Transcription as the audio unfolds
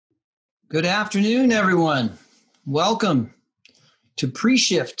Good afternoon, everyone. Welcome to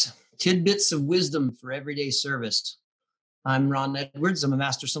Pre-Shift, Tidbits of Wisdom for Everyday Service. I'm Ron Edwards. I'm a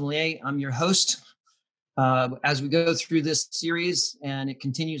Master Sommelier. I'm your host. As we go through this series, and it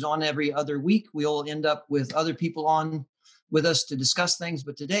continues on every other week, we'll end up with other people on with us to discuss things.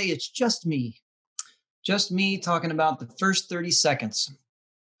 But today, it's just me talking about the first 30 seconds,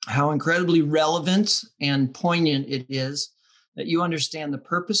 how incredibly relevant and poignant it is that you understand the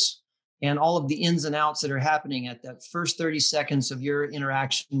purpose and all of the ins and outs that are happening at that first 30 seconds of your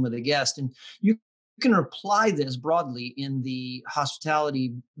interaction with a guest. And you can apply this broadly in the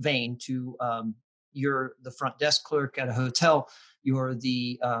hospitality vein to you're the front desk clerk at a hotel, you're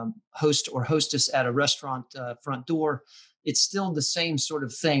the host or hostess at a restaurant front door. It's still the same sort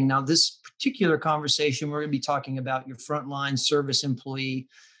of thing. Now, this particular conversation, we're going to be talking about your frontline service employee,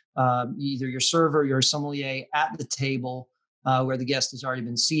 either your server, your sommelier at the table, where the guest has already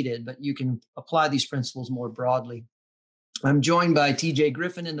been seated, but you can apply these principles more broadly. I'm joined by TJ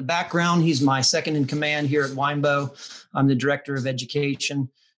Griffin in the background. He's my second in command here at Winebow. I'm the director of education,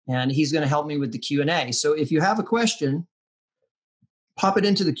 and he's going to help me with the Q&A. So if you have a question, pop it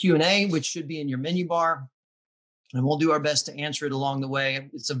into the Q&A, which should be in your menu bar, and we'll do our best to answer it along the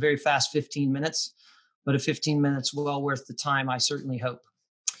way. It's a very fast 15 minutes, but a 15 minutes well worth the time, I certainly hope.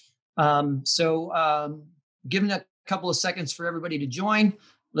 Given a couple of seconds for everybody to join.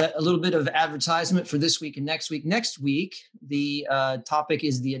 A little bit of advertisement for this week and next week. Next week, the topic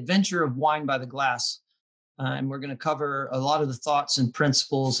is the adventure of wine by the glass. And we're going to cover a lot of the thoughts and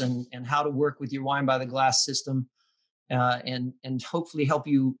principles and how to work with your wine by the glass system and hopefully help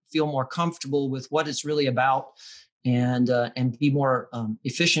you feel more comfortable with what it's really about and be more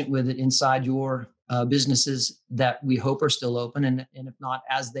efficient with it inside your businesses that we hope are still open and if not,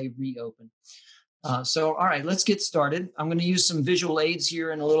 as they reopen. All right, let's get started. I'm going to use some visual aids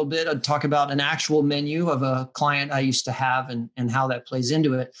here in a little bit. I'll talk about an actual menu of a client I used to have and how that plays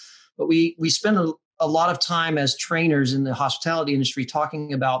into it. But we spend a lot of time as trainers in the hospitality industry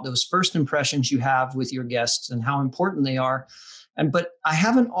talking about those first impressions you have with your guests and how important they are. But I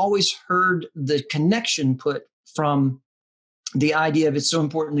haven't always heard the connection put from the idea of it's so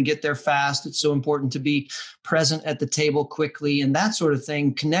important to get there fast. It's so important to be present at the table quickly and that sort of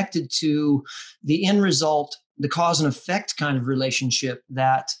thing connected to the end result, the cause and effect kind of relationship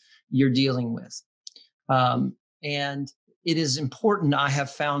that you're dealing with. And it is important, I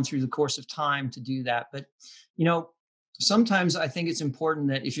have found through the course of time to do that. But, sometimes I think it's important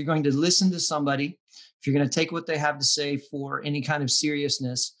that if you're going to listen to somebody, if you're going to take what they have to say for any kind of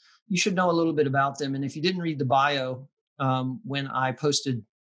seriousness, you should know a little bit about them. And if you didn't read the bio, when I posted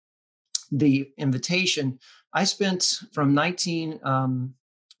the invitation, I spent from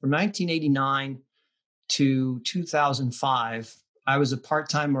 1989 to 2005, I was a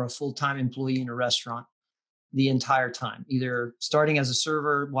part-time or a full-time employee in a restaurant the entire time, either starting as a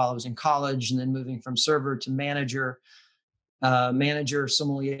server while I was in college and then moving from server to manager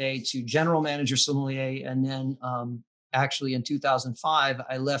sommelier to general manager sommelier. And then actually in 2005,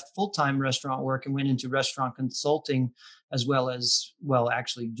 I left full-time restaurant work and went into restaurant consulting as well as,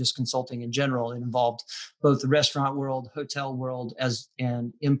 actually just consulting in general. It involved both the restaurant world, hotel world,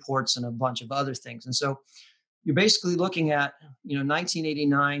 and imports and a bunch of other things. And so you're basically looking at,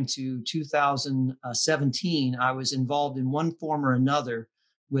 1989 to 2017, I was involved in one form or another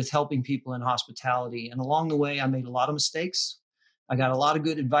with helping people in hospitality. And along the way, I made a lot of mistakes. I got a lot of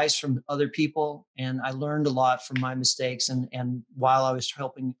good advice from other people, and I learned a lot from my mistakes and while I was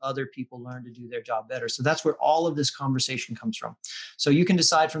helping other people learn to do their job better. So that's where all of this conversation comes from. So you can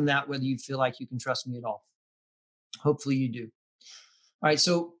decide from that whether you feel like you can trust me at all. Hopefully you do. All right,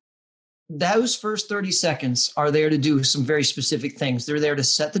 so those first 30 seconds are there to do some very specific things. They're there to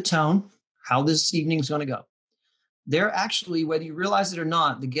set the tone, how this evening's going to go. They're actually, whether you realize it or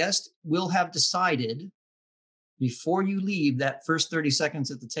not, the guest will have decided before you leave that first 30 seconds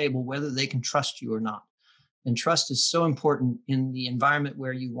at the table, whether they can trust you or not. And trust is so important in the environment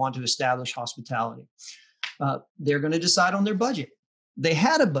where you want to establish hospitality. They're going to decide on their budget. They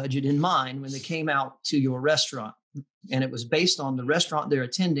had a budget in mind when they came out to your restaurant, and it was based on the restaurant they're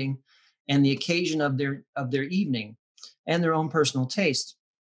attending and the occasion of their evening and their own personal taste.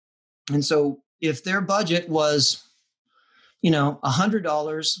 And so if their budget was,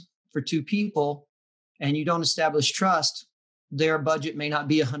 $100 for two people, and you don't establish trust, their budget may not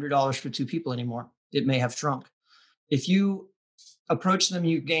be $100 for two people anymore. It may have shrunk. If you approach them,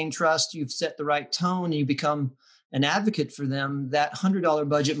 you gain trust, you've set the right tone, and you become an advocate for them, that $100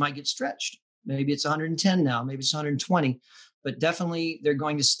 budget might get stretched. Maybe it's 110 now, maybe it's 120. but definitely they're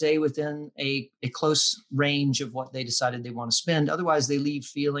going to stay within a close range of what they decided they want to spend. Otherwise, they leave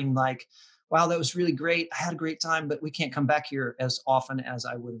feeling like, wow, that was really great. I had a great time, but we can't come back here as often as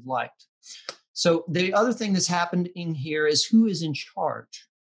I would have liked. So the other thing that's happened in here is who is in charge.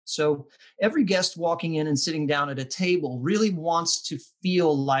 So every guest walking in and sitting down at a table really wants to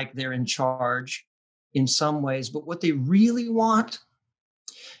feel like they're in charge in some ways, but what they really want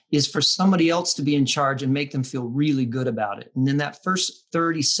is for somebody else to be in charge and make them feel really good about it. And in that first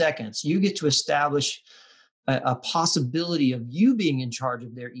 30 seconds, you get to establish a possibility of you being in charge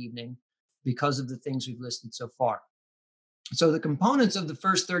of their evening because of the things we've listed so far. So the components of the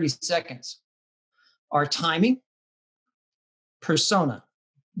first 30 seconds are timing, persona,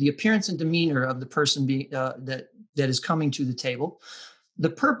 the appearance and demeanor of the person that is coming to the table, the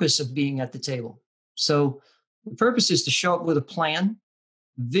purpose of being at the table. So the purpose is to show up with a plan,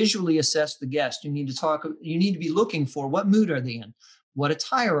 visually assess the guest. You need to be looking for what mood are they in? What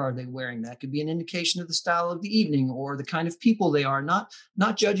attire are they wearing? That could be an indication of the style of the evening or the kind of people they are, not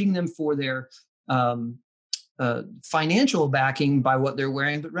judging them for their financial backing by what they're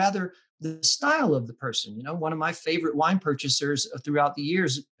wearing, but rather the style of the person. One of my favorite wine purchasers throughout the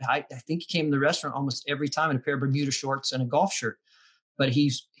years, I think he came to the restaurant almost every time in a pair of Bermuda shorts and a golf shirt, but he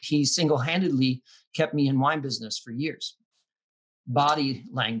single-handedly kept me in wine business for years. Body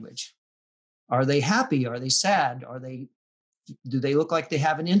language. Are they happy? Are they sad? Do they look like they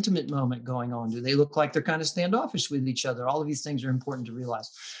have an intimate moment going on? Do they look like they're kind of standoffish with each other? All of these things are important to realize.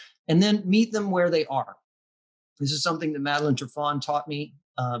 And then meet them where they are. This is something that Madeline Terfon taught me,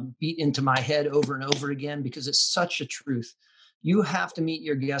 beat into my head over and over again, because it's such a truth. You have to meet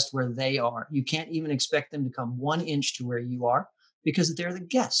your guest where they are. You can't even expect them to come 1 inch to where you are because they're the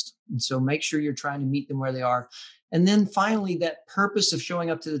guest. And so make sure you're trying to meet them where they are. And then finally, that purpose of showing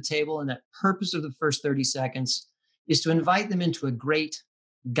up to the table and that purpose of the first 30 seconds is to invite them into a great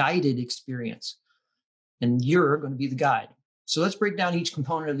guided experience. And you're going to be the guide. So let's break down each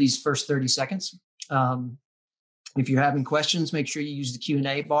component of these first 30 seconds. If you're having questions, make sure you use the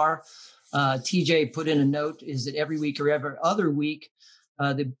Q&A bar. TJ put in a note, is that every week or every other week?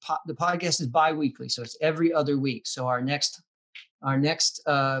 The podcast is bi-weekly, so it's every other week. So our next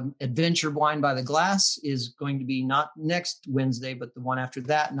adventure Wine by the Glass is going to be not next Wednesday, but the one after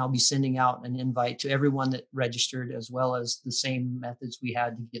that. And I'll be sending out an invite to everyone that registered, as well as the same methods we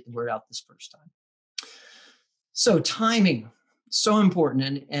had to get the word out this first time. So timing, so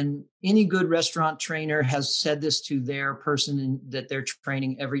important. And any good restaurant trainer has said this to their person that they're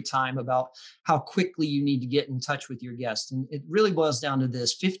training every time about how quickly you need to get in touch with your guest. And it really boils down to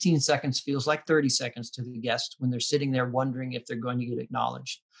this: 15 seconds feels like 30 seconds to the guest when they're sitting there wondering if they're going to get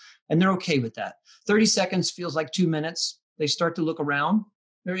acknowledged. And they're okay with that. 30 seconds feels like 2 minutes. They start to look around.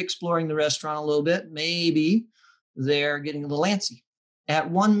 They're exploring the restaurant a little bit. Maybe they're getting a little antsy. At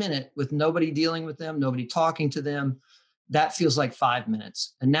 1 minute, with nobody dealing with them, nobody talking to them, that feels like 5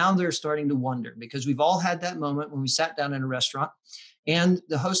 minutes. And now they're starting to wonder, because we've all had that moment when we sat down in a restaurant and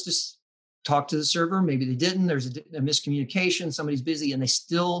the hostess talked to the server. Maybe they didn't. There's a miscommunication. Somebody's busy and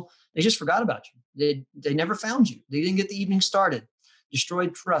they just forgot about you. They never found you. They didn't get the evening started.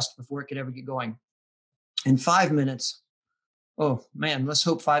 Destroyed trust before it could ever get going. In 5 minutes, oh man, let's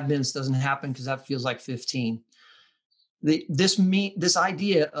hope 5 minutes doesn't happen, because that feels like 15. This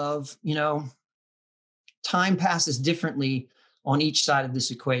idea of, time passes differently on each side of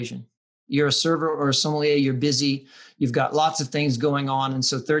this equation. You're a server or a sommelier, you're busy, you've got lots of things going on. And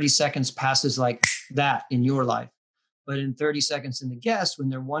so 30 seconds passes like that in your life. But in 30 seconds in the guest, when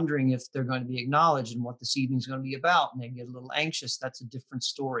they're wondering if they're going to be acknowledged and what this evening's going to be about, and they get a little anxious, that's a different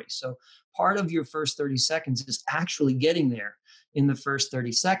story. So part of your first 30 seconds is actually getting there in the first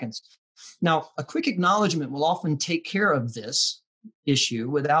 30 seconds. Now, a quick acknowledgement will often take care of this issue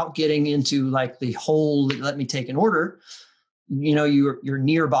without getting into like the whole, let me take an order. You're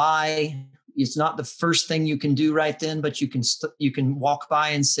nearby. It's not the first thing you can do right then, but you can walk by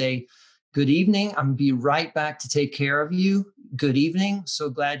and say, good evening. I'm going to be right back to take care of you. Good evening. So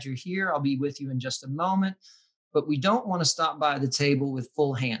glad you're here. I'll be with you in just a moment. But we don't want to stop by the table with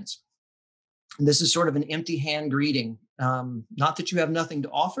full hands. And this is sort of an empty hand greeting. Not that you have nothing to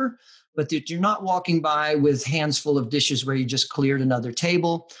offer, but that you're not walking by with hands full of dishes where you just cleared another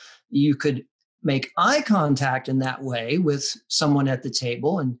table. You could make eye contact in that way with someone at the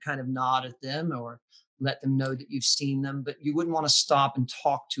table and kind of nod at them or let them know that you've seen them, but you wouldn't want to stop and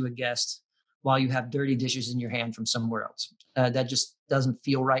talk to a guest while you have dirty dishes in your hand from somewhere else. That just doesn't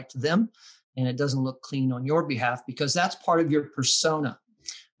feel right to them, and it doesn't look clean on your behalf, because that's part of your persona.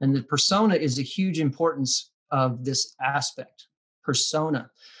 And the persona is a huge importance of this aspect.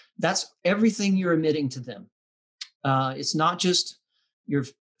 Persona. That's everything you're emitting to them. It's not just your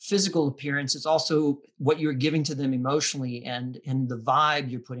physical appearance, it's also what you're giving to them emotionally and the vibe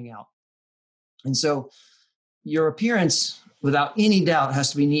you're putting out. And so your appearance, without any doubt,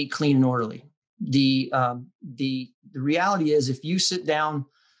 has to be neat, clean, and orderly. The reality is, if you sit down,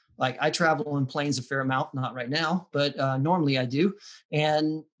 like I travel in planes a fair amount, not right now, but normally I do.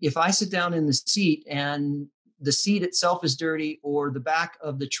 And if I sit down in the seat and the seat itself is dirty, or the back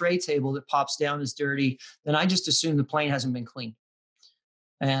of the tray table that pops down is dirty, then I just assume the plane hasn't been cleaned,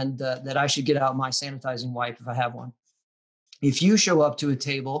 and that I should get out my sanitizing wipe if I have one. If you show up to a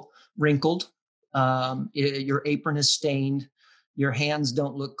table wrinkled, your apron is stained, your hands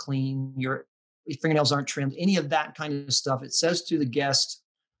don't look clean, your fingernails aren't trimmed, any of that kind of stuff, it says to the guest,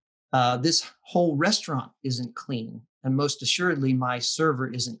 this whole restaurant isn't clean. And most assuredly, my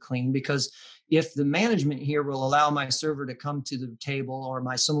server isn't clean, because if the management here will allow my server to come to the table, or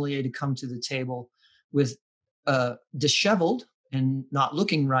my sommelier to come to the table with disheveled and not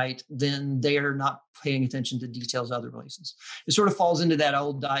looking right, then they are not paying attention to details other places. It sort of falls into that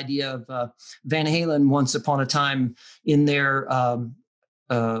old idea of Van Halen once upon a time in their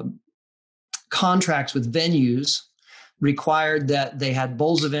contracts with venues required that they had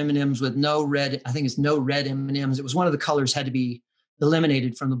bowls of M&Ms with no red, I think it's no red M&Ms. It was one of the colors had to be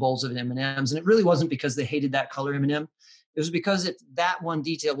eliminated from the bowls of M&Ms. And it really wasn't because they hated that color M&M. It was because if that one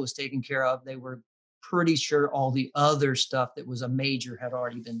detail was taken care of, they were pretty sure all the other stuff that was a major had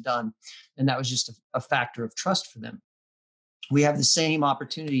already been done. And that was just a factor of trust for them. We have the same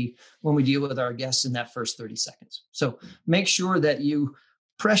opportunity when we deal with our guests in that first 30 seconds. So make sure that you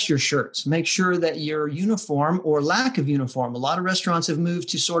press your shirts. Make sure that your uniform or lack of uniform. A lot of restaurants have moved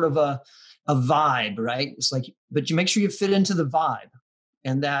to sort of a vibe, right? It's like, but you make sure you fit into the vibe,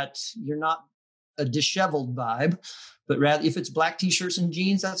 and that you're not a disheveled vibe, but rather if it's black t-shirts and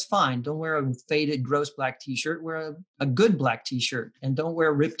jeans, that's fine. Don't wear a faded, gross black t-shirt. Wear a good black t-shirt, and don't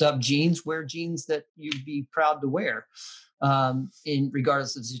wear ripped up jeans. Wear jeans that you'd be proud to wear, in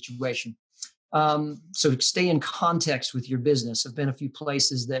regardless of the situation. So stay in context with your business. I've been a few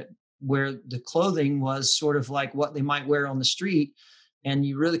places where the clothing was sort of like what they might wear on the street, and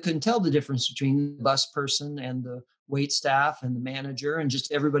you really couldn't tell the difference between the bus person and the wait staff and the manager, and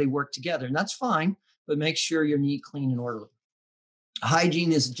just everybody worked together. And that's fine, but make sure you're neat, clean, and orderly.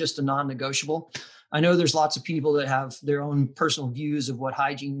 Hygiene is just a non-negotiable. I know there's lots of people that have their own personal views of what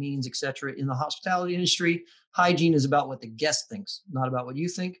hygiene means, et cetera. In the hospitality industry, hygiene is about what the guest thinks, not about what you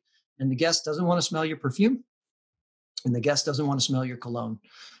think. And the guest doesn't want to smell your perfume, and the guest doesn't want to smell your cologne.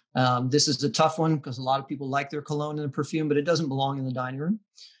 This is a tough one because a lot of people like their cologne and perfume, but it doesn't belong in the dining room.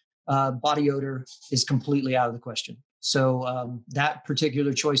 Body odor is completely out of the question. So that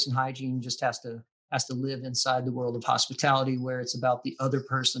particular choice in hygiene just has to live inside the world of hospitality, where it's about the other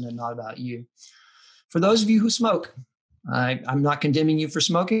person and not about you. For those of you who smoke, I'm not condemning you for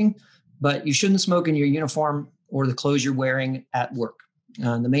smoking, but you shouldn't smoke in your uniform or the clothes you're wearing at work.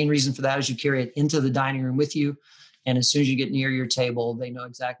 The main reason for that is you carry it into the dining room with you. And as soon as you get near your table, they know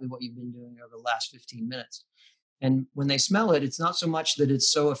exactly what you've been doing over the last 15 minutes. And when they smell it, it's not so much that it's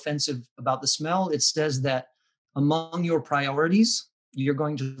so offensive about the smell. It says that among your priorities, you're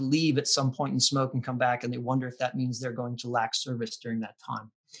going to leave at some point and smoke and come back, and they wonder if that means they're going to lack service during that time.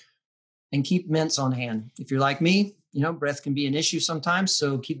 And keep mints on hand. If you're like me, breath can be an issue sometimes.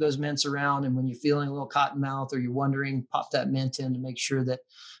 So keep those mints around. And when you're feeling a little cotton mouth or you're wondering, pop that mint in to make sure that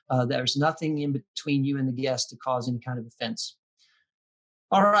there's nothing in between you and the guest to cause any kind of offense.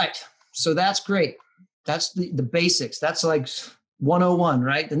 All right. So that's great. That's the basics. That's like 101,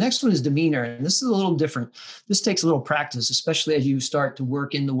 right? The next one is demeanor. And this is a little different. This takes a little practice, especially as you start to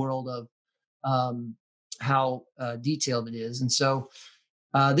work in the world of how detailed it is. And so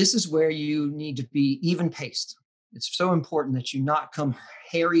this is where you need to be even paced. It's so important that you not come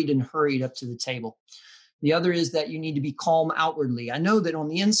harried and hurried up to the table. The other is that you need to be calm outwardly. I know that on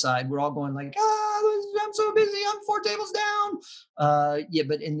the inside, we're all going like, I'm so busy, I'm 4 tables down.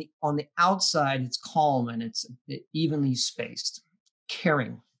 But on the outside, it's calm and it's evenly spaced.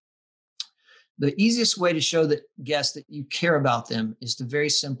 Caring. The easiest way to show the guests that you care about them is to very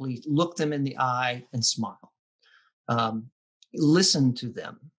simply look them in the eye and smile. Listen to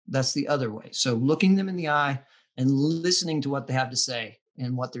them. That's the other way. So looking them in the eye and listening to what they have to say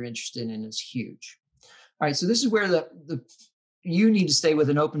and what they're interested in is huge. All right. So this is where you need to stay with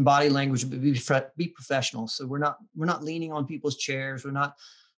an open body language, but be professional. So we're not leaning on people's chairs.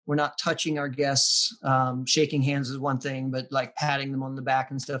 We're not touching our guests. Shaking hands is one thing, but like patting them on the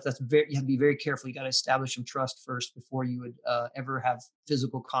back and stuff, you have to be very careful. You got to establish some trust first before you would ever have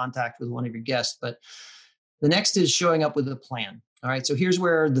physical contact with one of your guests. But the next is showing up with a plan. All right. So here's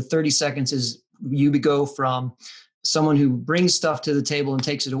where the 30 seconds is you go from someone who brings stuff to the table and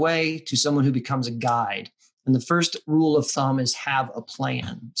takes it away to someone who becomes a guide. And the first rule of thumb is have a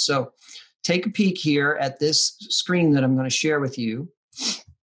plan. So take a peek here at this screen that I'm going to share with you.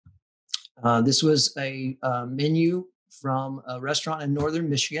 This was a menu from a restaurant in northern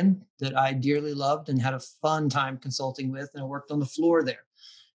Michigan that I dearly loved and had a fun time consulting with, and I worked on the floor there.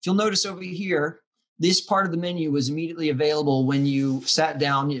 If you'll notice over here, this part of the menu was immediately available when you sat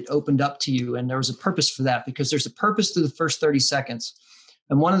down. It opened up to you, and there was a purpose for that, because there's a purpose to the first 30 seconds.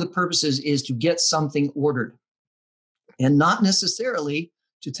 And one of the purposes is to get something ordered, and not necessarily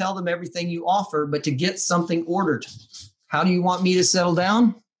to tell them everything you offer, but to get something ordered. How do you want me to settle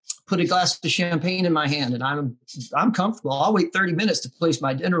down? Put a glass of champagne in my hand, and I'm comfortable. I'll wait 30 minutes to place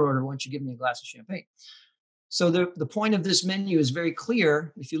my dinner order once you give me a glass of champagne. So the point of this menu is very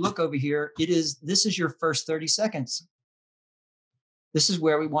clear. If you look over here, this is your first 30 seconds. This is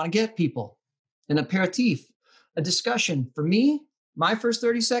where we want to get people. An aperitif, a discussion. For me, my first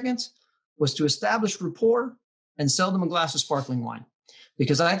 30 seconds was to establish rapport and sell them a glass of sparkling wine,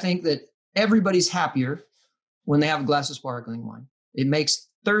 because I think that everybody's happier when they have a glass of sparkling wine. It makes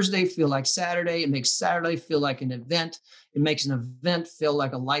Thursday feel like Saturday. It makes Saturday feel like an event. It makes an event feel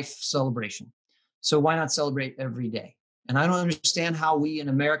like a life celebration. So why not celebrate every day? And I don't understand how we in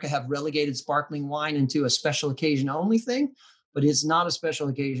America have relegated sparkling wine into a special occasion only thing, but it's not a special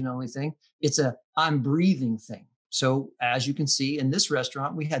occasion only thing. It's a I'm breathing thing. So as you can see in this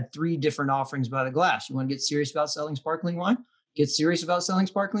restaurant, we had 3 different offerings by the glass. You want to get serious about selling sparkling wine? Get serious about selling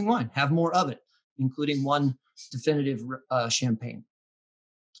sparkling wine. Have more of it, including one definitive champagne.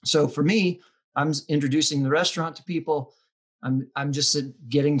 So for me, I'm introducing the restaurant to people. I'm just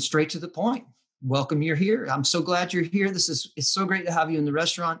getting straight to the point. Welcome, you're here. I'm so glad you're here. It's so great to have you in the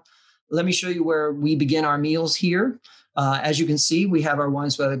restaurant. Let me show you where we begin our meals here. As you can see, we have our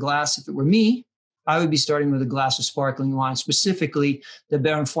wines by the glass. If it were me, I would be starting with a glass of sparkling wine, specifically the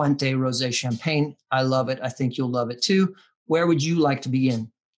Berenfuente Rosé Champagne. I love it. I think you'll love it too. Where would you like to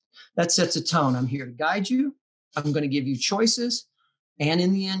begin? That sets a tone. I'm here to guide you. I'm going to give you choices. And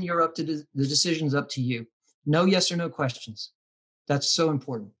in the end, you're up to the decision's up to you. No yes or no questions. That's so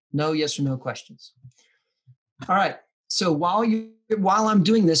important. No yes or no questions. All right. So while I'm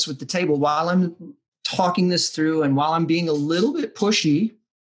doing this with the table, while I'm talking this through, and while I'm being a little bit pushy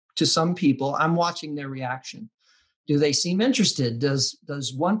to some people, I'm watching their reaction. Do they seem interested?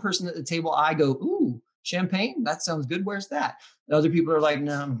 Does one person at the table, I go, ooh, champagne? That sounds good. Where's that? The other people are like,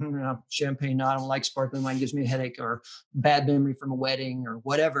 no, champagne, no, I don't like sparkling wine. It gives me a headache, or bad memory from a wedding, or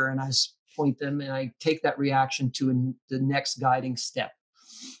whatever. And I point them, and I take that reaction to the next guiding step.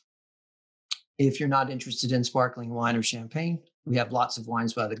 If you're not interested in sparkling wine or champagne, we have lots of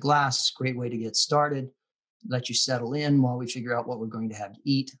wines by the glass. Great way to get started. Let you settle in while we figure out what we're going to have to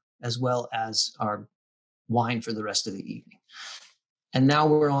eat, as well as our wine for the rest of the evening. And now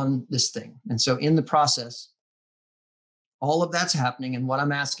we're on this thing. And so in the process, all of that's happening. And what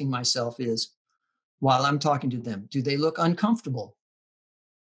I'm asking myself is, while I'm talking to them, do they look uncomfortable?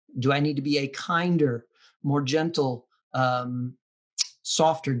 Do I need to be a kinder, more gentle,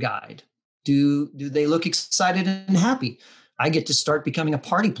 softer guide? Do they look excited and happy? I get to start becoming a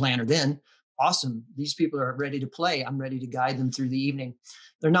party planner then. Awesome. These people are ready to play. I'm ready to guide them through the evening.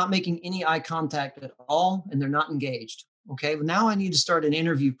 They're not making any eye contact at all, and they're not engaged. Okay, well, now I need to start an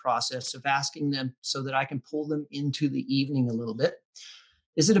interview process of asking them so that I can pull them into the evening a little bit.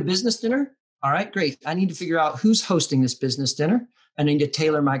 Is it a business dinner? All right, great. I need to figure out who's hosting this business dinner. I need to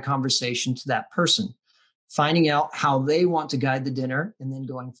tailor my conversation to that person, finding out how they want to guide the dinner, and then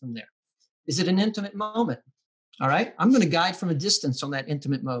going from there. Is it an intimate moment? All right, I'm going to guide from a distance on that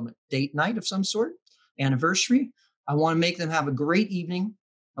intimate moment. Date night of some sort, anniversary. I want to make them have a great evening.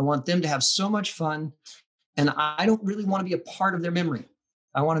 I want them to have so much fun. And I don't really want to be a part of their memory.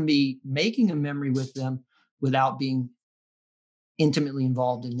 I want to be making a memory with them without being intimately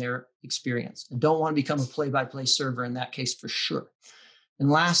involved in their experience. I don't want to become a play-by-play server in that case for sure. And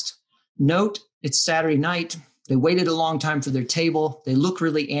last note, it's Saturday night. They waited a long time for their table. They look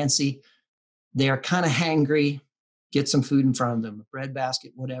really antsy. They are kind of hangry. Get some food in front of them, a bread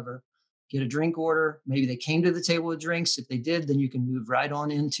basket, whatever. Get a drink order. Maybe they came to the table with drinks. If they did, then you can move right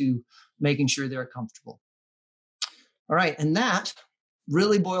on into making sure they're comfortable. All right, and that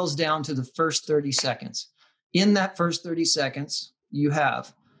really boils down to the first 30 seconds. In that first 30 seconds, you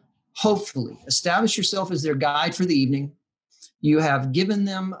have hopefully established yourself as their guide for the evening. You have given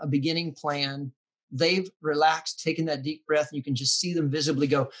them a beginning plan. They've relaxed, taken that deep breath, and you can just see them visibly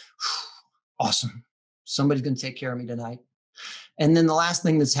go, awesome, somebody's going to take care of me tonight. And then the last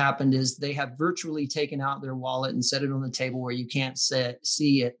thing that's happened is they have virtually taken out their wallet and set it on the table where you can't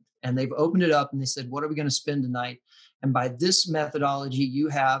see it. And they've opened it up and they said, what are we going to spend tonight? And by this methodology, you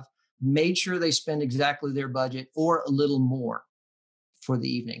have made sure they spend exactly their budget or a little more for the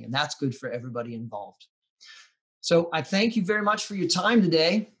evening. And that's good for everybody involved. So I thank you very much for your time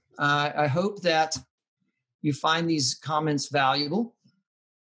today. I hope that you find these comments valuable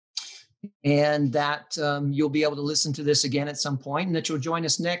and that you'll be able to listen to this again at some point, and that you'll join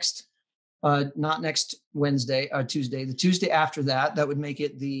us not next Wednesday or Tuesday, the Tuesday after that. That would make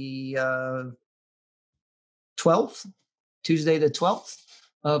it the 12th, Tuesday the 12th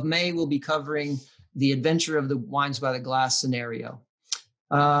of May. We'll be covering the adventure of the wines by the glass scenario.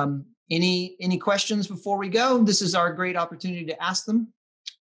 Any questions before we go? This is our great opportunity to ask them.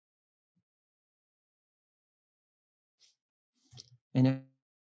 And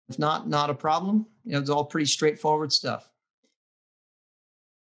if not a problem. It's all pretty straightforward stuff.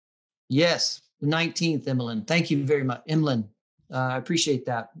 Yes, the 19th, Emlyn. Thank you very much, Emlyn. I appreciate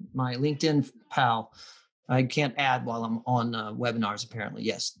that. My LinkedIn pal. I can't add while I'm on webinars, apparently.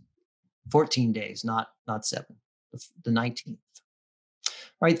 Yes, 14 days, not 7, the 19th.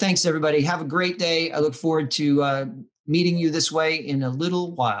 All right, thanks, everybody. Have a great day. I look forward to meeting you this way in a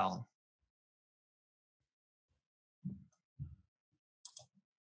little while.